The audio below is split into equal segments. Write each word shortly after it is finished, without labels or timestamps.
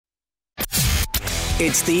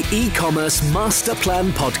It's the eCommerce Master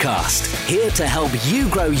Plan podcast, here to help you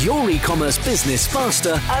grow your e-commerce business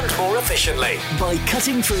faster and more efficiently by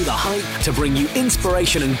cutting through the hype to bring you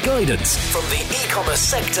inspiration and guidance from the e-commerce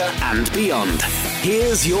sector and beyond.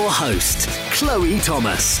 Here's your host, Chloe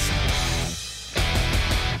Thomas.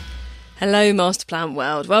 Hello, Masterplan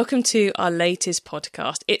World. Welcome to our latest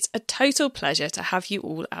podcast. It's a total pleasure to have you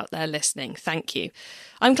all out there listening. Thank you.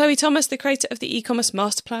 I'm Chloe Thomas, the creator of the eCommerce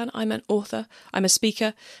Masterplan. I'm an author, I'm a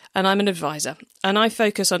speaker, and I'm an advisor. And I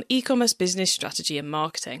focus on e-commerce business strategy and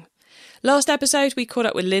marketing. Last episode, we caught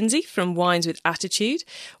up with Lindsay from Wines with Attitude,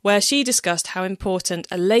 where she discussed how important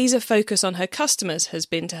a laser focus on her customers has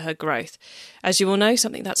been to her growth. As you all know,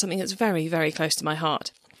 that's something that's very, very close to my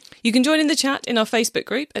heart. You can join in the chat in our Facebook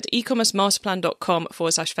group at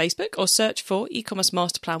ecommercemasterplan.com/Facebook or search for eCommerce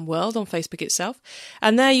Masterplan World on Facebook itself.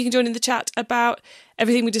 And there you can join in the chat about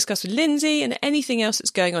everything we discussed with Lindsay and anything else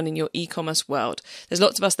that's going on in your e-commerce world. There's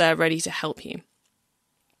lots of us there ready to help you.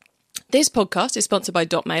 This podcast is sponsored by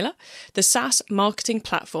Dotmailer, the SaaS marketing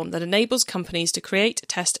platform that enables companies to create,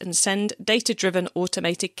 test and send data-driven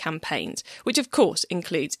automated campaigns, which of course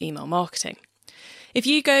includes email marketing. If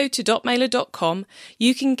you go to dotmailer.com,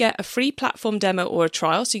 you can get a free platform demo or a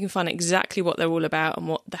trial so you can find exactly what they're all about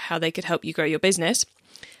and how they could help you grow your business.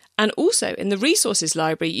 And also in the resources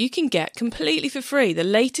library, you can get completely for free the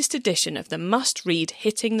latest edition of the must-read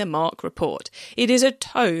Hitting the Mark report. It is a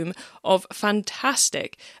tome of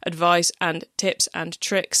fantastic advice and tips and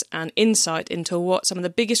tricks and insight into what some of the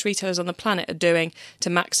biggest retailers on the planet are doing to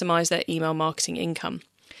maximise their email marketing income.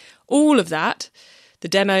 All of that, the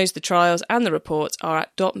demos, the trials and the reports are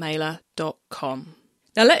at dotmailer.com.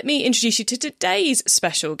 Now let me introduce you to today's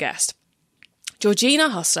special guest. Georgina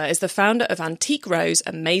Hustler is the founder of Antique Rose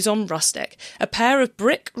and Maison Rustic, a pair of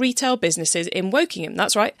brick retail businesses in Wokingham.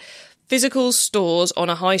 That's right, physical stores on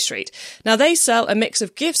a high street. Now they sell a mix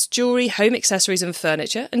of gifts, jewellery, home accessories and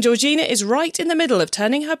furniture, and Georgina is right in the middle of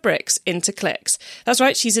turning her bricks into clicks. That's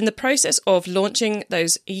right, she's in the process of launching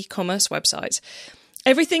those e-commerce websites.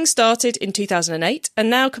 Everything started in 2008 and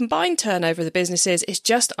now combined turnover of the businesses is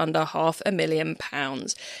just under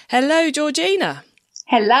 £500,000. Hello, Georgina.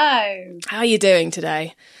 Hello. How are you doing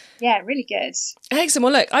today? Yeah, really good. Excellent.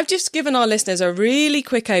 Well, look, I've just given our listeners a really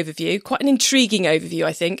quick overview, quite an intriguing overview,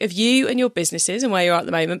 I think, of you and your businesses and where you are at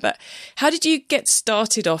the moment. But how did you get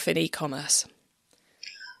started off in e-commerce?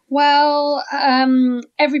 Well,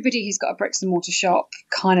 everybody who's got a bricks and mortar shop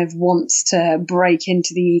kind of wants to break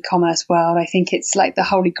into the e-commerce world. I think it's like the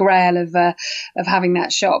holy grail of having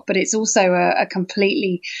that shop, but it's also a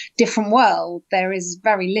completely different world. There is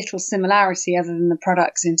very little similarity other than the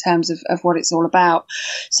products in terms of what it's all about.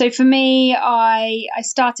 So for me, I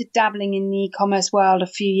started dabbling in the e-commerce world a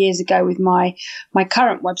few years ago with my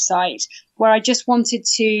current website, where I just wanted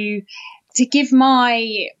to give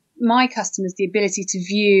my customers the ability to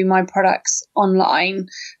view my products online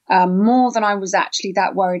more than I was actually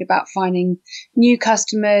that worried about finding new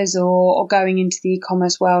customers or going into the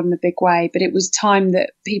e-commerce world in a big way. But it was time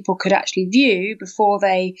that people could actually view before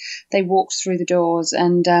they walked through the doors.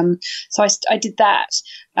 And so I did that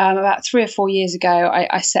about 3 or 4 years ago.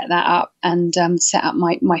 I set that up and set up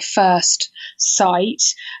my first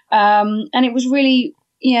site. And it was really,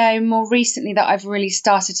 more recently that I've really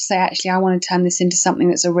started to say, actually, I want to turn this into something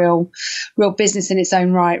that's a real business in its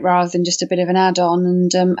own right, rather than just a bit of an add-on.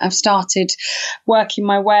 And I've started working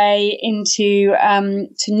my way into to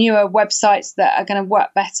newer websites that are going to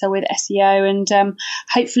work better with SEO and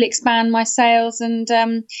hopefully expand my sales and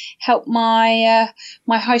help my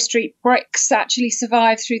high street bricks actually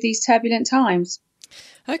survive through these turbulent times.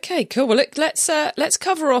 Okay, cool. Well, look, let's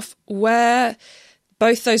cover off where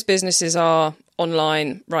both those businesses are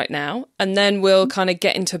online right now, and then we'll kind of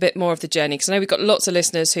get into a bit more of the journey, because I know we've got lots of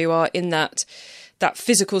listeners who are in that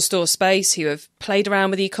physical store space, who have played around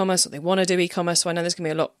with e-commerce or they want to do e-commerce. So I know there's going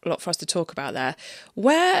to be a lot for us to talk about there.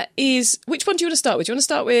 Which one do you want to start with? Do you want to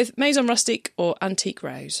start with Maison Rustic or Antique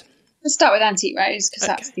Rose? Let's start with Antique Rose, because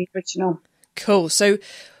that's the original. Cool. So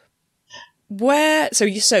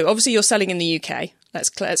obviously you're selling in the UK. Let's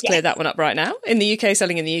clear that one up right now. In the UK,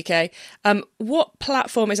 selling in the UK. What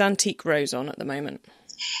platform is Antique Rose on at the moment?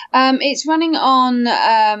 It's running on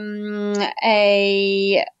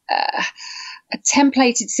a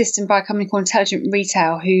templated system by a company called Intelligent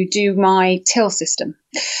Retail, who do my till system.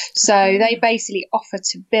 So they basically offer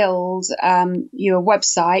to build you a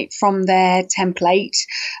website from their template.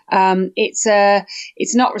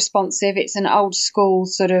 It's not responsive. It's an old school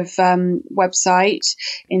sort of website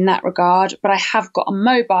in that regard. But I have got a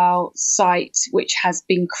mobile site which has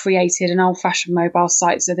been created, an old fashioned mobile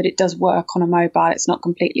site, so that it does work on a mobile. It's not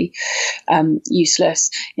completely useless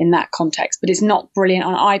in that context, but it's not brilliant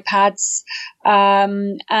on iPads.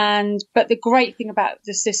 But the great thing about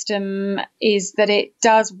the system is that it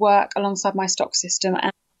does work alongside my stock system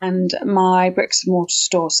and my bricks and mortar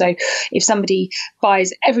store. So if somebody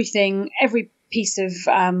buys every piece of,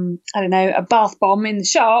 a bath bomb in the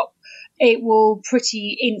shop, it will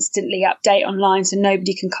pretty instantly update online, so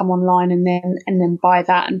nobody can come online and then buy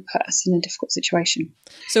that and put us in a difficult situation.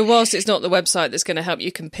 So whilst it's not the website that's going to help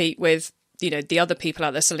you compete with, the other people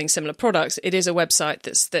out there selling similar products, it is a website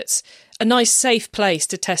that's a nice, safe place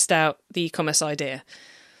to test out the e-commerce idea.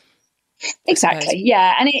 Exactly,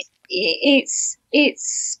 yeah, and it's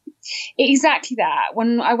exactly that.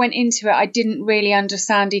 When I went into it, I didn't really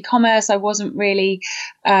understand e-commerce. I wasn't really,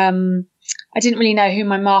 I didn't really know who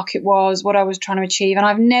my market was, what I was trying to achieve, and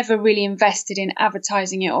I've never really invested in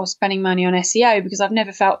advertising it or spending money on SEO because I've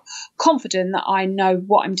never felt confident that I know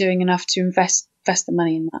what I'm doing enough to invest the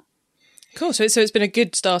money in that. Cool. So it's been a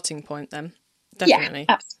good starting point then. Definitely.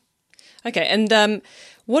 Yeah, absolutely. Okay. And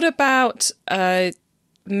what about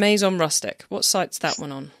Maison Rustic? What site's that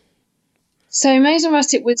one on? So Maison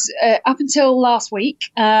Rustic was, up until last week,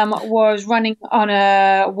 was running on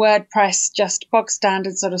a WordPress, just bog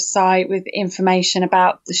standard sort of site with information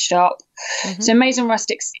about the shop. Mm-hmm. So Maison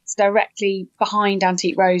Rustic sits directly behind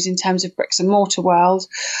Antique Rose in terms of bricks and mortar world.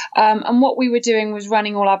 And what we were doing was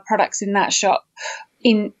running all our products in that shop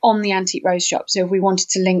on the Antique Rose shop. So if we wanted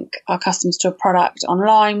to link our customers to a product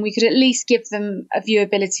online, we could at least give them a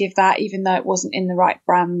viewability of that, even though it wasn't in the right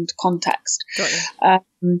brand context. Got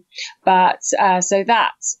you. So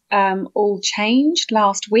that all changed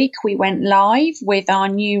last week. We went live with our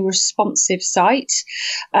new responsive site,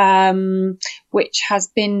 which has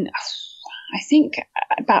been, I think,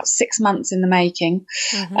 about 6 months in the making.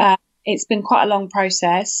 Mm-hmm. It's been quite a long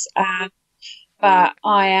process. But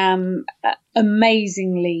I am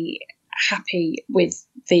amazingly happy with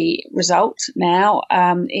the result now.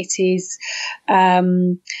 It is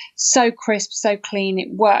so crisp, so clean.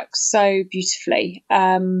 It works so beautifully.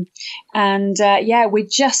 We're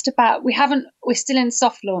still in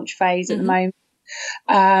soft launch phase at the moment.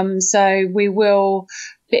 So we will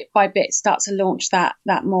bit by bit start to launch that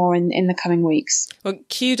more in the coming weeks. Well,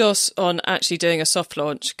 kudos on actually doing a soft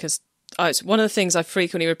launch, because it's one of the things I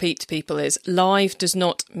frequently repeat to people is live does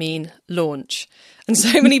not mean launch. And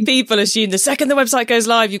so many people assume the second the website goes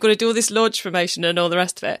live, you've got to do all this launch promotion and all the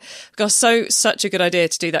rest of it. Because such a good idea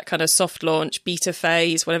to do that kind of soft launch, beta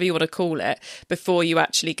phase, whatever you want to call it, before you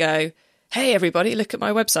actually go, hey, everybody, look at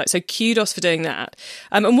my website. So kudos for doing that.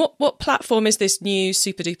 And what platform is this new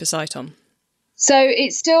super duper site on? So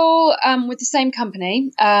it's still with the same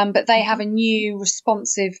company, but they have a new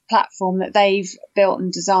responsive platform that they've built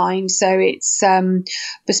and designed. So it's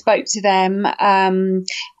bespoke to them.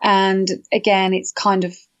 And again, it's kind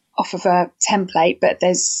of off of a template, but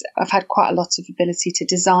I've had quite a lot of ability to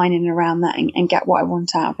design in and around that and get what I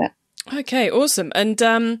want out of it. Okay, awesome. And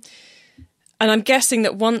I'm guessing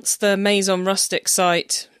that once the Maison Rustic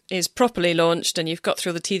site is properly launched and you've got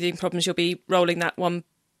through all the teething problems, you'll be rolling that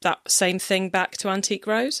same thing back to Antique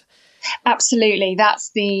Rose? Absolutely. That's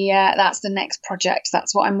the next project.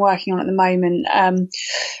 That's what I'm working on at the moment.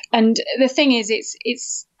 And the thing is,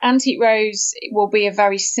 it's Antique Rose will be a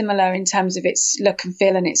very similar in terms of its look and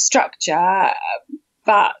feel and its structure,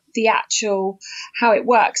 but the actual how it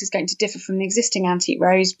works is going to differ from the existing Antique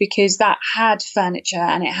Rose, because that had furniture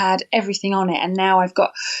and it had everything on it, and now I've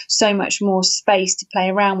got so much more space to play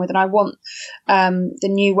around with, and I want the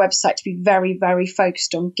new website to be very, very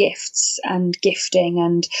focused on gifts and gifting,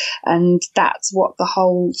 and that's what the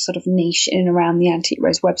whole sort of niche in and around the Antique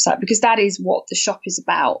Rose website, because that is what the shop is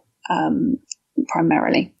about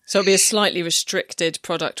primarily. So it'll be a slightly restricted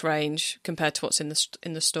product range compared to what's in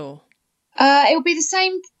the store. It will be the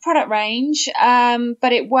same product range,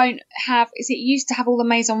 but it won't have. It used to have all the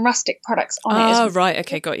Maison Rustic products on it. Oh, right.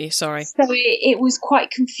 Okay, got you. Sorry. So it was quite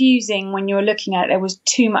confusing when you were looking at it. There was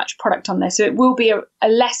too much product on there. So it will be a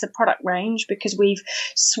lesser product range because we've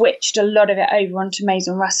switched a lot of it over onto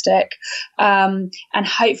Maison Rustic, and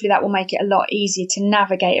hopefully that will make it a lot easier to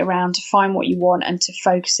navigate around, to find what you want and to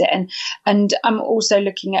focus it. And I'm also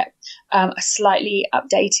looking at a slightly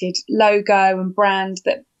updated logo and brand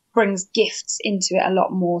that brings gifts into it a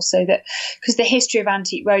lot more, so that, because the history of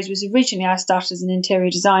Antique Rose was originally, I started as an interior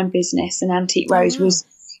design business and Antique Rose was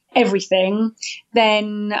everything.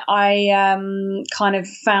 Then I kind of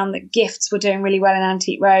found that gifts were doing really well in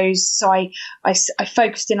Antique Rose, so I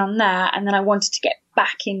focused in on that, and then I wanted to get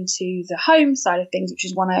back into the home side of things, which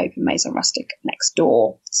is when I opened Maison Rustic next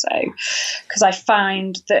door. So because I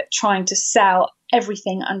find that trying to sell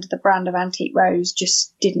everything under the brand of Antique Rose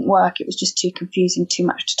just didn't work. It was just too confusing, too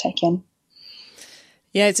much to take in.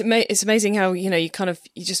 Yeah, it's amazing how, you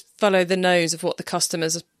just follow the nose of what the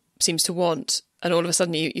customers seems to want, and all of a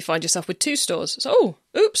sudden you find yourself with 2 stores. So, oh,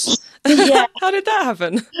 oops. Yeah. How did that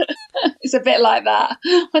happen? It's a bit like that.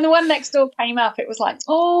 When the one next door came up, it was like,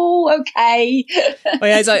 oh, okay.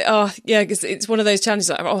 It's like, because it's one of those challenges.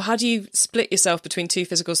 Like, how do you split yourself between 2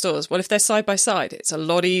 physical stores? Well, if they're side by side, it's a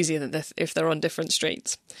lot easier than if they're on different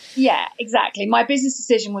streets. Yeah, exactly. My business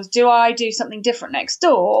decision was, do I do something different next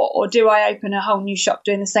door, or do I open a whole new shop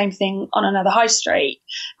doing the same thing on another high street?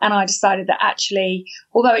 And I decided that actually,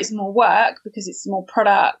 although it's more work because it's more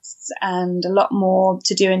products and a lot more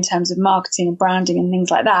to do in terms of marketing and branding and things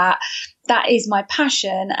like that, that is my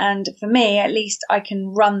passion. And for me, at least, I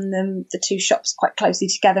can run the 2 shops quite closely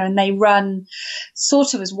together, and they run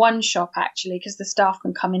sort of as one shop actually, because the staff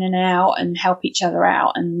can come in and out and help each other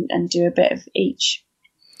out and do a bit of each.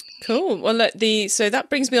 Cool. Well, so that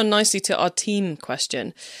brings me on nicely to our team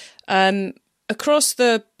question. Across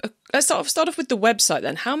let's start off with the website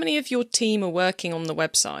then. How many of your team are working on the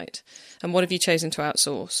website, and what have you chosen to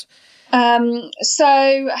outsource?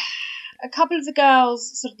 So a couple of the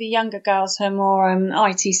girls, sort of the younger girls who are more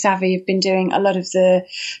IT savvy, have been doing a lot of the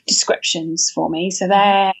descriptions for me. So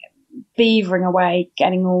they're beavering away,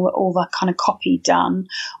 getting all the kind of copy done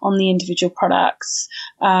on the individual products,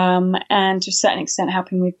 and to a certain extent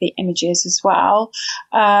helping with the images as well.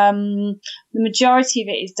 The majority of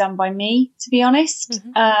it is done by me, to be honest.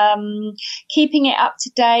 Keeping it up to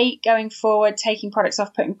date, going forward, taking products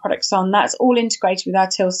off, putting products on, that's all integrated with our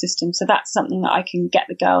till system. So that's something that I can get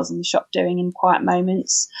the girls in the shop doing in quiet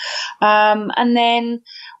moments. And then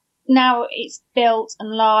now it's built and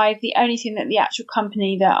live, the only thing that the actual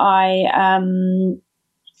company that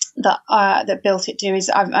that built it do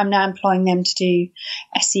is I'm now employing them to do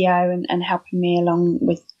SEO and helping me along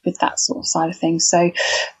with that sort of side of things. So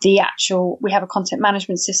we have a content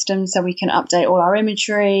management system, so we can update all our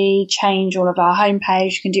imagery, change all of our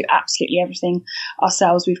homepage. We can do absolutely everything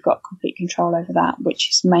ourselves. We've got complete control over that, which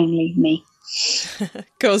is mainly me.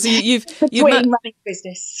 Cool. So you've running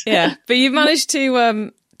business. Yeah, but you've managed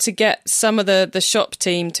to get some of the shop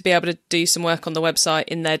team to be able to do some work on the website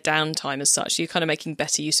in their downtime as such. So you're kind of making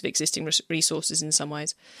better use of existing resources in some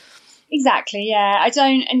ways. Exactly, yeah. I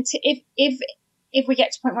don't, and if we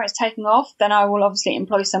get to a point where it's taking off, then I will obviously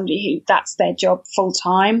employ somebody who that's their job full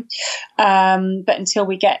time. But until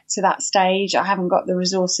we get to that stage, I haven't got the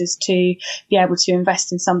resources to be able to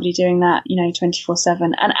invest in somebody doing that,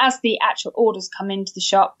 24/7. And as the actual orders come into the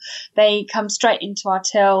shop, they come straight into our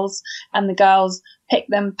tills, and the girls pick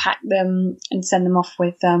them, pack them, and send them off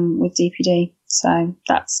with DPD. So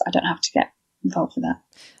I don't have to get involved with that.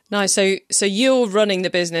 Nice. So you're running the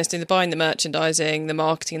business, doing the buying, the merchandising, the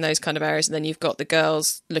marketing, those kind of areas, and then you've got the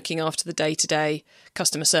girls looking after the day-to-day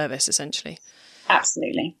customer service, essentially.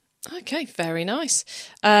 Absolutely. Okay, very nice.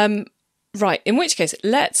 Right. In which case,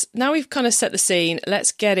 now we've kind of set the scene.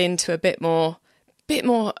 Let's get into a bit more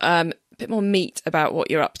meat about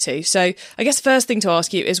what you're up to. So I guess first thing to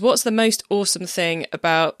ask you is, what's the most awesome thing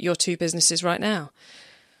about your 2 businesses right now?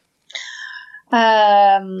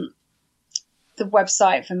 The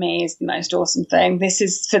website for me is the most awesome thing. This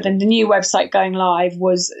is for the new website going live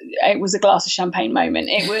was a glass of champagne moment.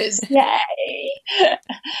 It was yay.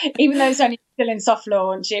 Even though it's only still in soft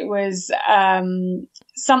launch, it was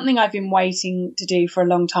something I've been waiting to do for a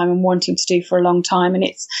long time and wanting to do for a long time. And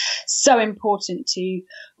it's so important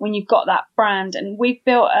when you've got that brand. And we've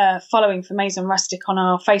built a following for Maison Rustic on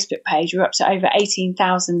our Facebook page. We're up to over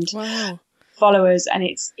 18,000 followers, and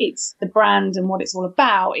it's the brand and what it's all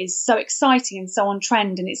about is so exciting and so on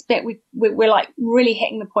trend, and we're like really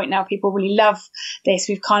hitting the point now. People really love this.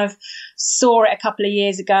 We've kind of saw it a couple of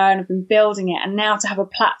years ago and have been building it, and now to have a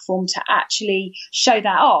platform to actually show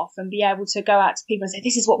that off and be able to go out to people and say,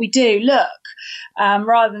 this is what we do, look,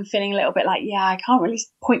 rather than feeling a little bit like, I can't really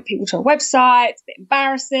point people to a website, it's a bit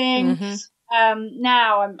embarrassing.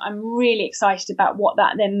 Now I'm really excited about what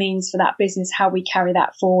that then means for that business, how we carry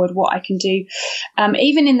that forward, what I can do,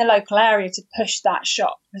 even in the local area to push that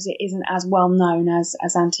shop, because it isn't as well known as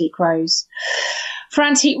Antique Rose. For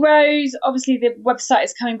Antique Rose, obviously the website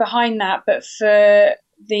is coming behind that, but for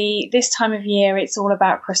this time of year, it's all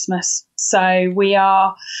about Christmas. So we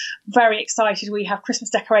are very excited. We have Christmas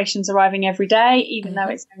decorations arriving every day, even though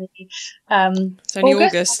it's only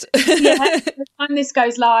August. Yeah, by the time this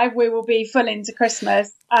goes live, we will be full into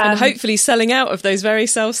Christmas. And hopefully selling out of those very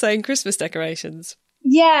self-same Christmas decorations.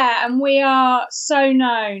 Yeah, and we are so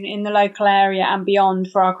known in the local area and beyond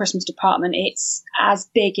for our Christmas department. It's as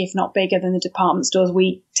big, if not bigger, than the department stores.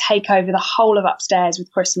 We take over the whole of upstairs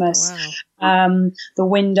with Christmas. Wow. The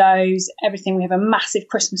windows, everything. We have a massive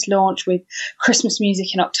Christmas launch with Christmas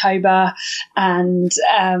music in October. And,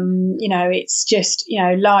 it's just,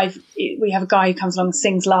 live. We have a guy who comes along and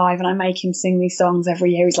sings live, and I make him sing these songs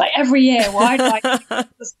every year. He's like, every year, why do I sing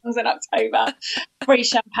the songs in October? Free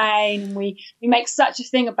champagne. We make such a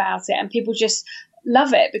thing about it, and people just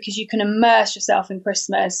love it because you can immerse yourself in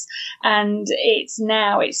Christmas, and it's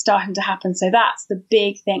starting to happen. So that's the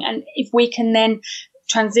big thing. And if we can then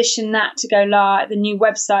transition that to go live, the new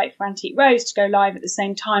website for Antique Rose to go live at the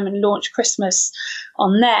same time and launch Christmas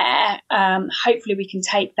on there, hopefully we can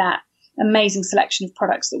take that amazing selection of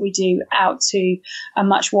products that we do out to a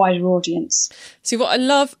much wider audience. See, what I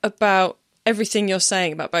love about everything you're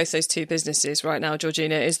saying about both those two businesses right now,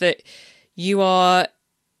 Georgina, is that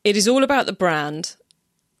it is all about the brand,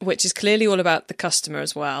 which is clearly all about the customer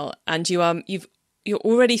as well. And you're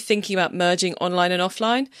already thinking about merging online and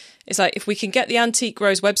offline. It's like, if we can get the Antique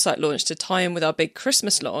Rose website launch to tie in with our big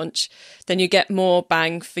Christmas launch, then you get more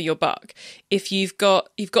bang for your buck. If you've got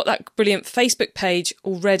that brilliant Facebook page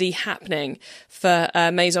already happening for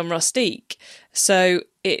Maison Rustic, so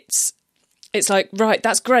it's like, right,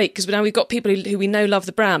 that's great, because now we've got people who we know love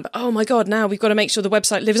the brand, but oh my God, now we've got to make sure the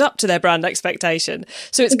website lives up to their brand expectation.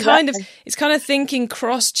 So it's kind of thinking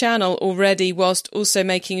cross-channel already, whilst also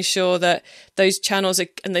making sure that those channels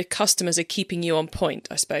and the customers are keeping you on point,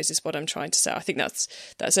 I suppose, is what I'm trying to say. I think that's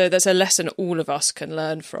a lesson all of us can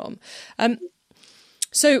learn from.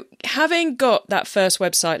 So having got that first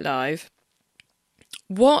website live,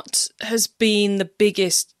 what has been the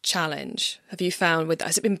biggest challenge, have you found, with that?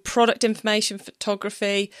 Has it been product information,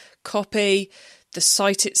 photography, copy, the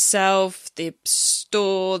site itself, the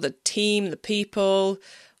store, the team, the people?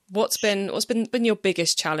 What's been your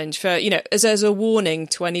biggest challenge for, as a warning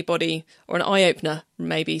to anybody, or an eye-opener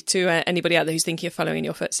maybe to anybody out there who's thinking of following in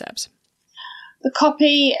your footsteps? The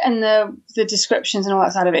copy and the descriptions and all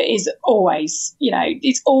that side of it is always, you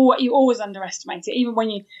always underestimate it, even when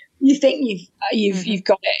you think you've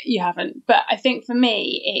got it, you haven't. But I think for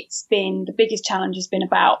me, the biggest challenge has been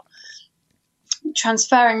about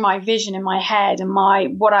transferring my vision in my head and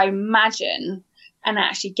what I imagine, and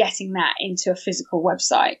actually getting that into a physical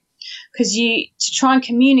website. Because to try and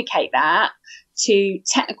communicate that to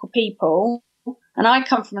technical people, and I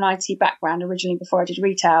come from an IT background originally before I did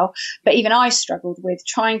retail, but even I struggled with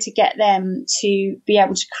trying to get them to be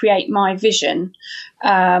able to create my vision.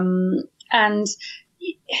 And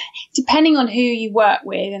depending on who you work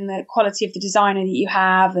with and the quality of the designer that you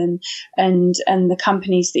have and the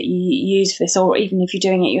companies that you use for this, or even if you're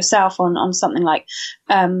doing it yourself on something like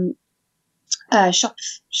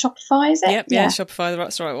Shopify, is it? Yep, yeah, Shopify,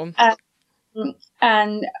 that's the right one.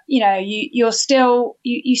 And you're still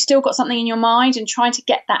got something in your mind, and trying to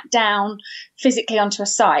get that down physically onto a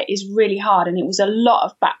site is really hard. And it was a lot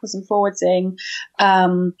of backwards and forwardsing.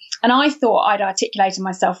 And I thought I'd articulated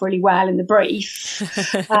myself really well in the brief,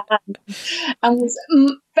 and was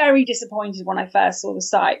very disappointed when I first saw the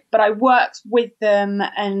site. But I worked with them,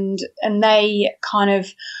 and they kind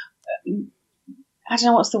of, I don't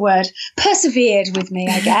know what's the word, persevered with me,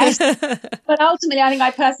 I guess. But ultimately, I think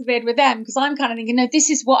I persevered with them, because I'm kind of thinking, no, this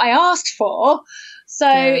is what I asked for. So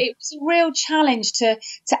it was a real challenge to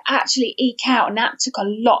actually eke out. And that took a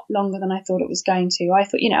lot longer than I thought it was going to. I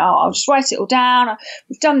thought, I'll just write it all down.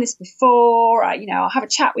 We've done this before. I'll have a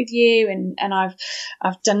chat with you. And I've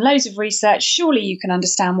done loads of research. Surely you can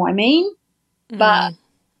understand what I mean. But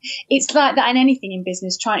it's like that in anything in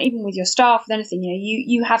business, even with your staff, with anything,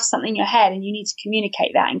 you have something in your head and you need to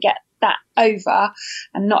communicate that and get that over,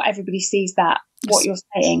 and not everybody sees that, what you're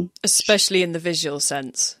saying. Especially in the visual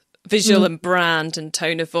sense. Visual and brand and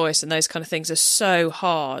tone of voice and those kind of things are so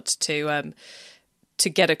hard to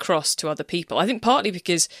get across to other people. I think partly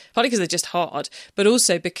because they're just hard, but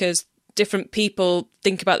also because different people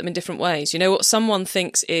think about them in different ways. What someone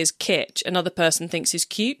thinks is kitsch, another person thinks is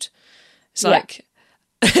cute. It's like...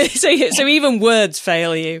 so even words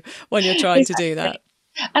fail you when you're trying to do that.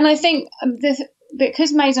 And I think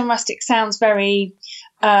because Maison Rustic sounds very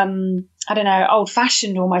I don't know, old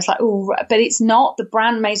fashioned almost, like, oh, but it's not. The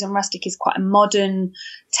brand Maison Rustic is quite a modern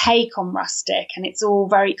take on rustic, and it's all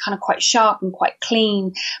very kind of quite sharp and quite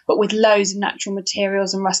clean, but with loads of natural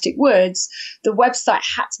materials and rustic woods. The website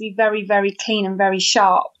had to be very, very clean and very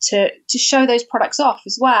sharp to show those products off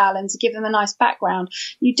as well, and to give them a nice background.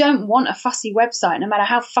 You don't want a fussy website, no matter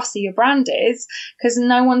how fussy your brand is, because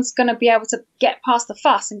no one's going to be able to get past the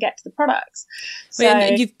fuss and get to the products. So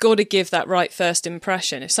and you've got to give that right first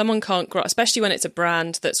impression. If someone can't grow, especially when it's a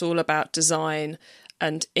brand that's all about design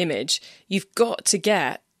and image, you've got to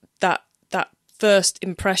get that first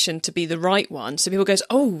impression to be the right one. So people goes,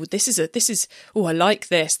 oh, I like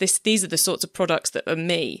this. These are the sorts of products that are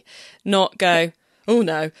me. Not go, oh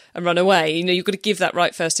no, and run away. You've got to give that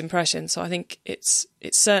right first impression. So I think it's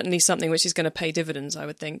certainly something which is going to pay dividends, I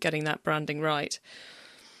would think, getting that branding right.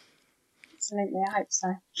 Absolutely, I hope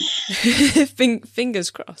so. Fingers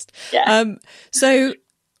crossed. Yeah. So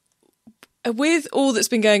with all that's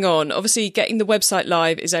been going on, obviously getting the website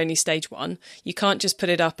live is only stage one. You can't just put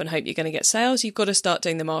it up and hope you're going to get sales. You've got to start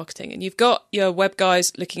doing the marketing, and you've got your web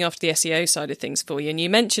guys looking after the SEO side of things for you. And you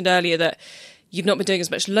mentioned earlier that you've not been doing as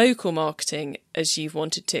much local marketing as you've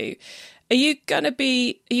wanted to. Are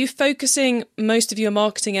you focusing most of your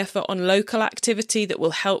marketing effort on local activity that will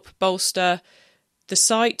help bolster the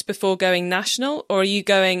site before going national, or are you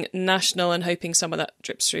going national and hoping some of that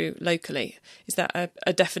drips through locally? Is that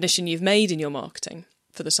a definition you've made in your marketing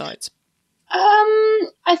for the sites?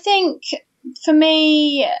 I think for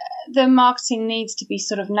me, the marketing needs to be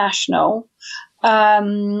sort of national.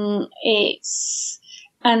 And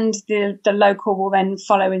the local will then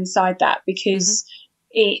follow inside that, because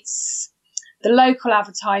it's the local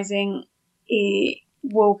advertising. It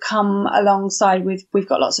will come alongside with, we've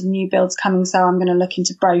got lots of new builds coming, so I'm going to look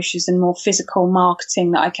into brochures and more physical marketing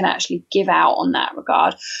that I can actually give out on that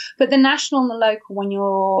regard. But the national and the local, when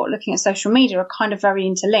you're looking at social media, are kind of very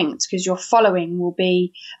interlinked, because your following will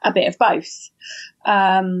be a bit of both.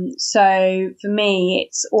 So for me,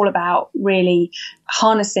 it's all about really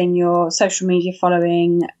harnessing your social media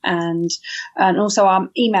following and also our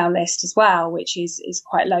email list as well, which is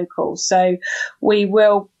quite local. So we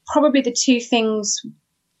will probably the two things,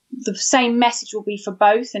 the same message will be for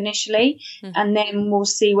both initially, and then we'll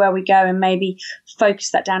see where we go and maybe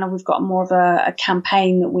focus that down. Or we've got more of a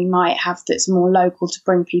campaign that we might have that's more local to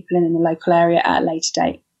bring people in the local area at a later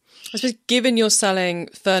date. I suppose, given you're selling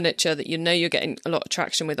furniture that you're getting a lot of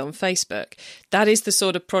traction with on Facebook, that is the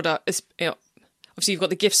sort of product. Obviously, you've got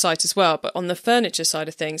the gift site as well, but on the furniture side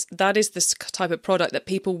of things, that is the type of product that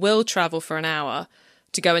people will travel for an hour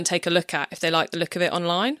to go and take a look at if they like the look of it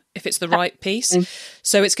online, if it's the right piece.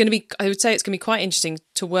 So it's going to be, I would say it's going to be quite interesting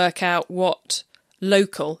to work out what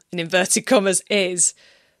local, in inverted commas, is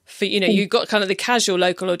for, you've got kind of the casual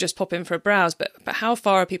local or just pop in for a browse, but how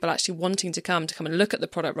far are people actually wanting to come and look at the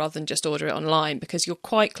product rather than just order it online? Because you're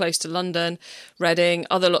quite close to London, Reading,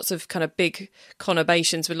 other lots of kind of big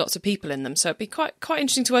conurbations with lots of people in them. So it'd be quite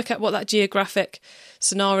interesting to work out what that geographic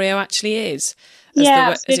scenario actually is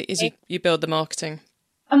as you build the marketing.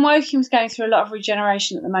 And Wokingham's going through a lot of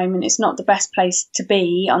regeneration at the moment. It's not the best place to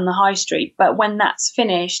be on the high street, but when that's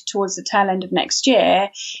finished towards the tail end of next year,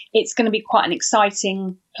 it's going to be quite an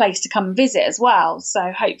exciting place to come and visit as well.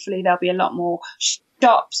 So hopefully there'll be a lot more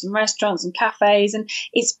shops and restaurants and cafes, and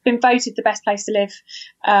it's been voted the best place to live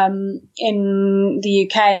in the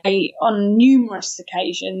UK on numerous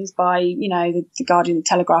occasions by the Guardian, the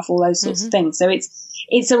Telegraph, all those sorts of things. So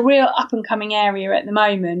it's a real up and coming area at the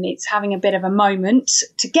moment. It's having a bit of a moment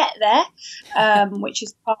to get there, which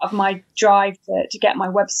is part of my drive to get my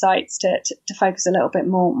websites to focus a little bit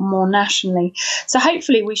more nationally. So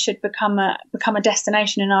hopefully we should become a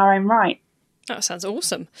destination in our own right. That sounds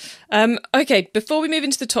awesome. Okay, before we move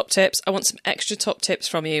into the top tips, I want some extra top tips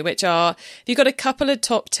from you, which are, if you've got a couple of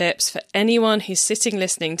top tips for anyone who's sitting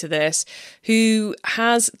listening to this, who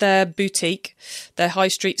has their boutique, their high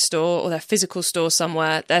street store or their physical store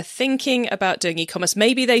somewhere, they're thinking about doing e-commerce.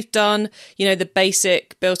 Maybe they've done, the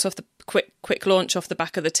basic, built off the quick launch off the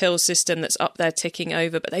back of the till system that's up there ticking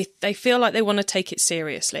over, but they feel like they want to take it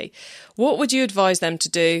seriously. What would you advise them to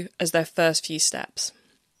do as their first few steps?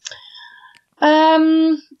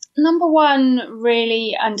 Number one,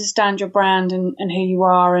 really understand your brand and who you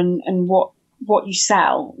are and what you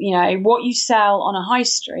sell. What you sell on a high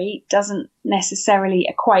street doesn't necessarily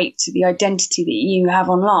equate to the identity that you have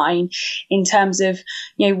online, in terms of,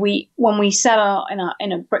 when we sell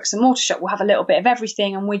in a bricks and mortar shop, we'll have a little bit of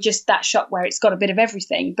everything, and we're just that shop where it's got a bit of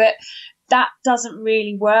everything. But that doesn't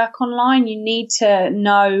really work online. You need to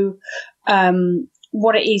know,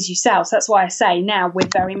 what it is you sell. So that's why I say now we're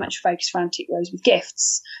very much focused around Antique Rose with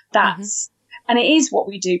gifts. And it is what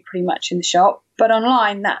we do pretty much in the shop. But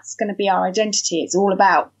online, that's going to be our identity. It's all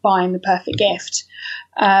about buying the perfect gift.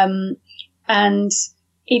 And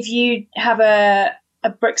if you have a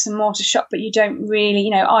bricks and mortar shop, but you don't really,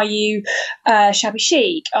 are you shabby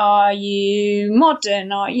chic? Are you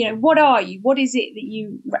modern? What are you? What is it that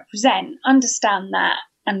you represent? Understand that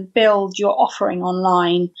and build your offering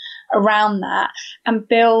online around that, and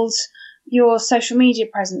build your social media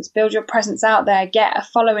presence, build your presence out there, get a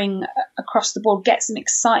following across the board, get some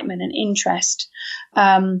excitement and interest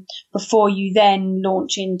before you then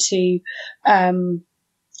launch into the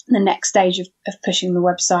next stage of pushing the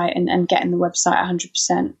website and getting the website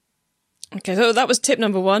 100%. Okay, so that was tip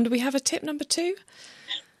number 1. Do we have a tip number 2?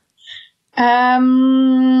 Tip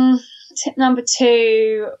number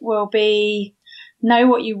 2 will be know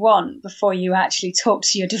what you want before you actually talk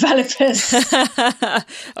to your developers.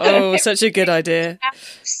 Oh, such a good idea.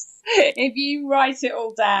 If you write it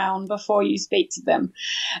all down before you speak to them,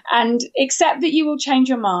 and accept that you will change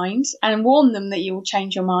your mind, and warn them that you will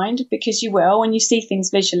change your mind, because you will. When you see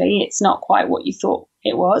things visually, it's not quite what you thought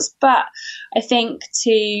it was. But I think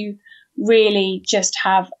to really just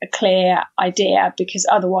have a clear idea, because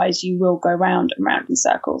otherwise you will go round and round in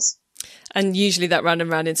circles. And usually that round and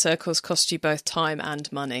round in circles costs you both time and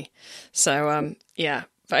money. So, yeah.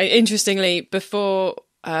 But interestingly, before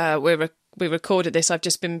we recorded this, I've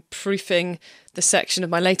just been proofing the section of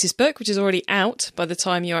my latest book, which is already out by the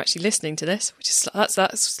time you're actually listening to this, which is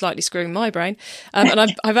that's slightly screwing my brain. And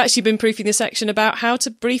I've actually been proofing the section about how to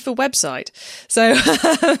brief a website. So,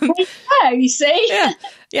 you see,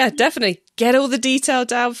 yeah, definitely get all the detail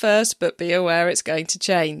down first, but be aware it's going to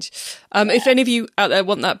change. If any of you out there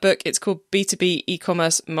want that book, it's called B2B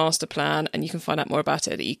e-commerce master plan, and you can find out more about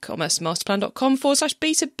it at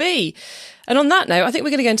ecommercemasterplan.com/B2B. And on that note, I think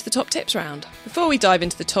we're going to go into the top tips round. Before we dive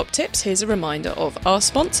into the top tips, here's a reminder of our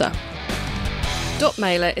sponsor.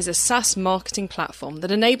 Dotmailer is a SaaS marketing platform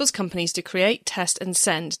that enables companies to create, test and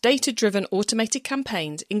send data-driven automated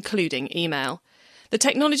campaigns, including email. The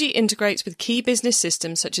technology integrates with key business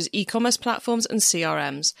systems such as e-commerce platforms and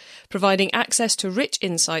CRMs, providing access to rich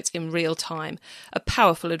insights in real time, a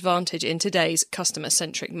powerful advantage in today's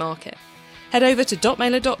customer-centric market. Head over to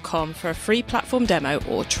dotmailer.com for a free platform demo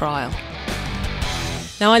or trial.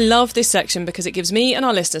 Now, I love this section because it gives me and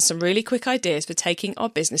our listeners some really quick ideas for taking our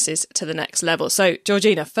businesses to the next level. So,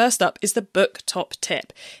 Georgina, first up is the book top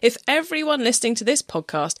tip. If everyone listening to this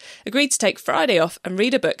podcast agreed to take Friday off and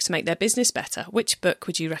read a book to make their business better, which book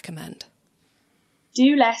would you recommend?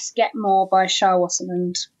 Do Less, Get More by Shah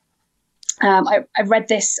Wasserman. I read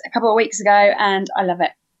this a couple of weeks ago and I love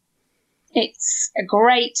it. It's a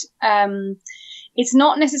great... it's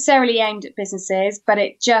not necessarily aimed at businesses, but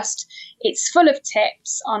it's full of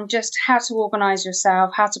tips on just how to organise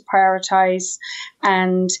yourself, how to prioritise.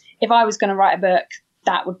 And if I was going to write a book,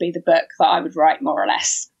 that would be the book that I would write, more or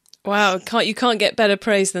less. Wow, you can't get better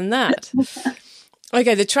praise than that.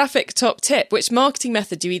 Okay, the traffic top tip. Which marketing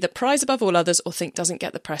method do you either prize above all others or think doesn't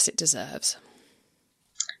get the press it deserves?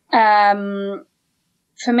 For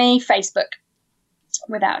me, Facebook.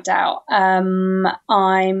 Without doubt.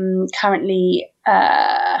 I'm currently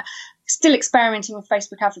still experimenting with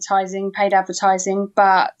Facebook advertising, paid advertising,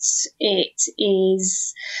 but it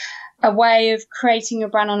is a way of creating your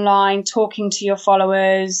brand online, talking to your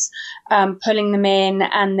followers, pulling them in,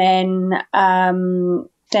 and then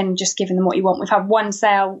just giving them what you want. We've had one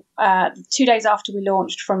sale 2 days after we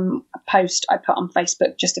launched from a post I put on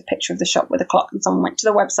Facebook, just a picture of the shop with a clock, and someone went to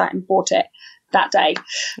the website and bought it that day.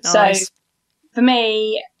 Nice. So for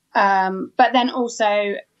me, but then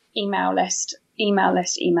also email list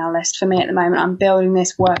for me at the moment. I'm building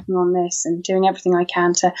this, working on this, and doing everything I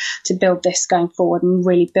can to build this going forward and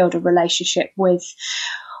really build a relationship with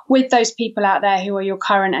those people out there who are your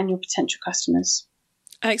current and your potential customers.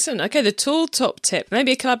 Excellent. Okay, the tool top tip.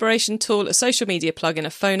 Maybe a collaboration tool, a social media plugin,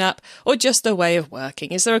 a phone app, or just a way of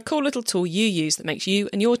working. Is there a cool little tool you use that makes you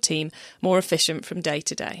and your team more efficient from day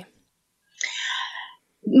to day?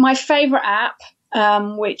 My favourite app,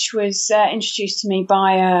 which was introduced to me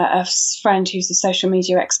by a friend who's a social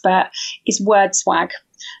media expert, is WordSwag.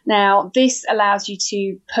 Now, this allows you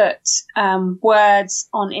to put words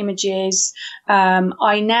on images.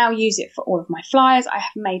 I now use it for all of my flyers. I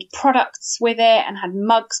have made products with it and had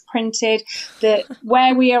mugs printed.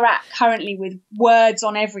 Where we are at currently with words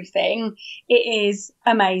on everything, it is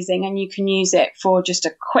amazing, and you can use it for just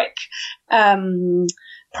a quick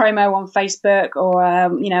promo on Facebook, or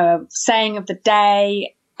a saying of the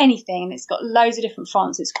day, anything. And it's got loads of different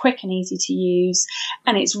fonts. It's quick and easy to use,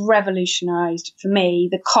 and it's revolutionized for me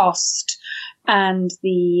the cost and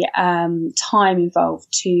the time involved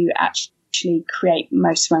to actually create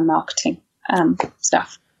most of my marketing.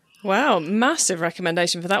 stuff. Wow, massive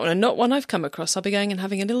recommendation for that one, and not one I've come across. I'll be going and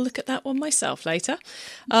having a little look at that one myself later.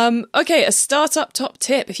 Okay, a startup top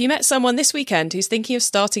tip. If you met someone this weekend who's thinking of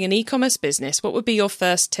starting an e-commerce business, what would be your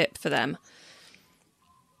first tip for them?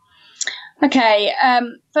 Okay,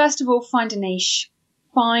 first of all, find a niche.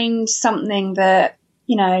 Find something that,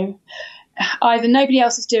 either nobody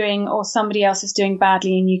else is doing or somebody else is doing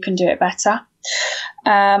badly and you can do it better.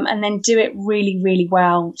 And then do it really, really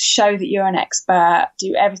well. Show that you're an expert.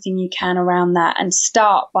 Do everything you can around that, and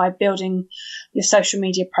start by building your social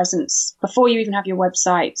media presence before you even have your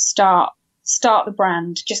website. Start the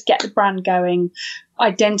brand. Just get the brand going.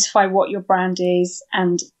 Identify what your brand is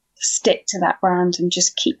and stick to that brand, and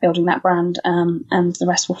just keep building that brand, and the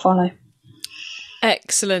rest will follow.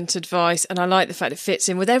 Excellent advice, and I like the fact it fits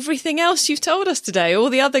in with everything else you've told us today,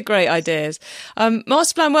 all the other great ideas.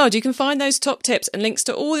 Masterplan World, you can find those top tips and links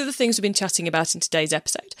to all the other things we've been chatting about in today's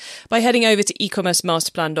episode by heading over to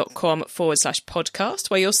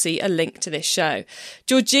ecommercemasterplan.com/podcast, where you'll see a link to this show.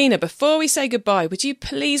 Georgina, before we say goodbye, would you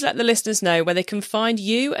please let the listeners know where they can find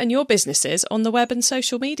you and your businesses on the web and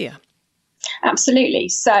social media? Absolutely.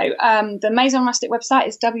 So the Maison Rustic website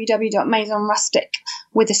is www.maisonrustic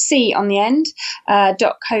with a C on the end,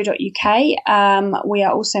 .co.uk. We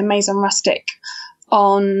are also Maison Rustic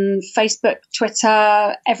on Facebook,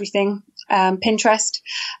 Twitter, everything, Pinterest.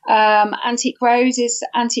 Antique Rose is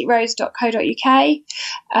antiquerose.co.uk.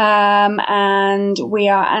 And we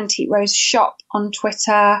are Antique Rose Shop on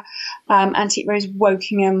Twitter, Antique Rose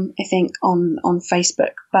Wokingham, I think, on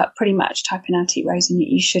Facebook. But pretty much type in Antique Rose and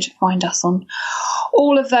you should find us on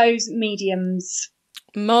all of those mediums.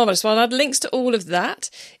 Marvellous. Well, I'll add links to all of that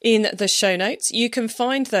in the show notes. You can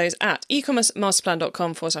find those at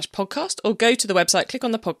ecommercemasterplan.com/podcast, or go to the website, click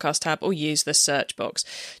on the podcast tab, or use the search box.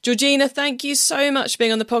 Georgina, thank you so much for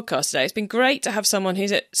being on the podcast today. It's been great to have someone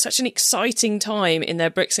who's at such an exciting time in their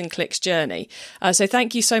bricks and clicks journey. So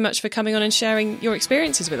thank you so much for coming on and sharing your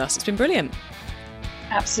experiences with us. It's been brilliant.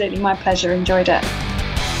 Absolutely. My pleasure. Enjoyed it.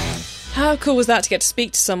 How cool was that to get to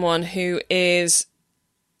speak to someone who is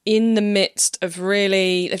in the midst of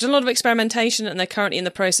they've done a lot of experimentation, and they're currently in the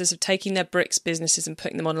process of taking their bricks businesses and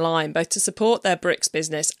putting them online, both to support their bricks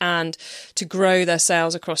business and to grow their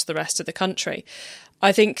sales across the rest of the country.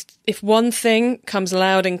 I think if one thing comes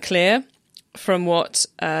loud and clear from what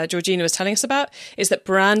Georgina was telling us about, is that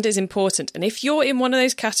brand is important. And if you're in one of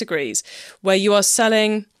those categories where you are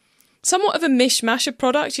selling somewhat of a mishmash of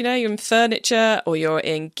product, you're in furniture or you're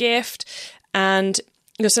in gift, and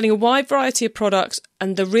you're selling a wide variety of products,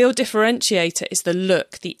 and the real differentiator is the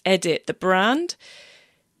look, the edit, the brand.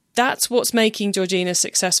 That's what's making Georgina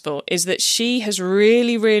successful, is that she has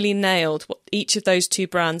really, really nailed what each of those two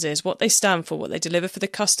brands is, what they stand for, what they deliver for the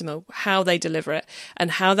customer, how they deliver it,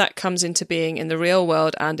 and how that comes into being in the real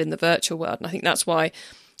world and in the virtual world. And I think that's why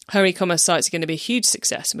her e-commerce sites are going to be a huge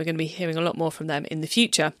success, and we're going to be hearing a lot more from them in the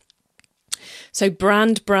future. So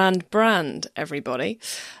brand, everybody.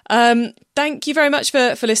 Thank you very much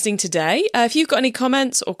for listening today. If you've got any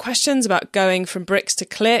comments or questions about going from bricks to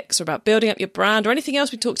clicks, or about building up your brand, or anything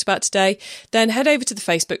else we talked about today, then head over to the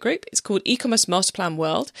Facebook group. It's called eCommerce Masterplan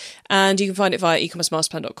World, and you can find it via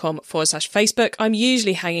ecommercemasterplan.com/Facebook. I'm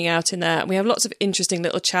usually hanging out in there, and we have lots of interesting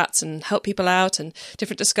little chats and help people out, and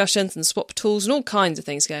different discussions and swap tools and all kinds of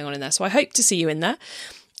things going on in there. So I hope to see you in there.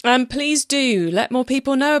 And please do let more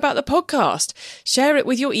people know about the podcast. Share it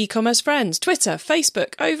with your e-commerce friends. Twitter,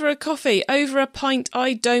 Facebook, over a coffee, over a pint,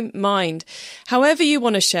 I don't mind. However you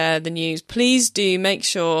want to share the news, please do make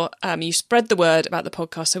sure you spread the word about the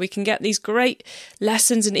podcast so we can get these great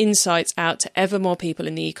lessons and insights out to ever more people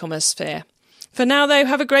in the e-commerce sphere. For now, though,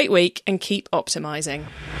 have a great week and keep optimizing.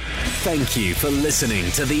 Thank you for listening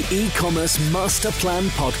to the eCommerce Master Plan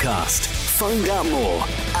podcast. Find out more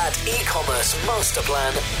at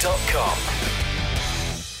ecommercemasterplan.com.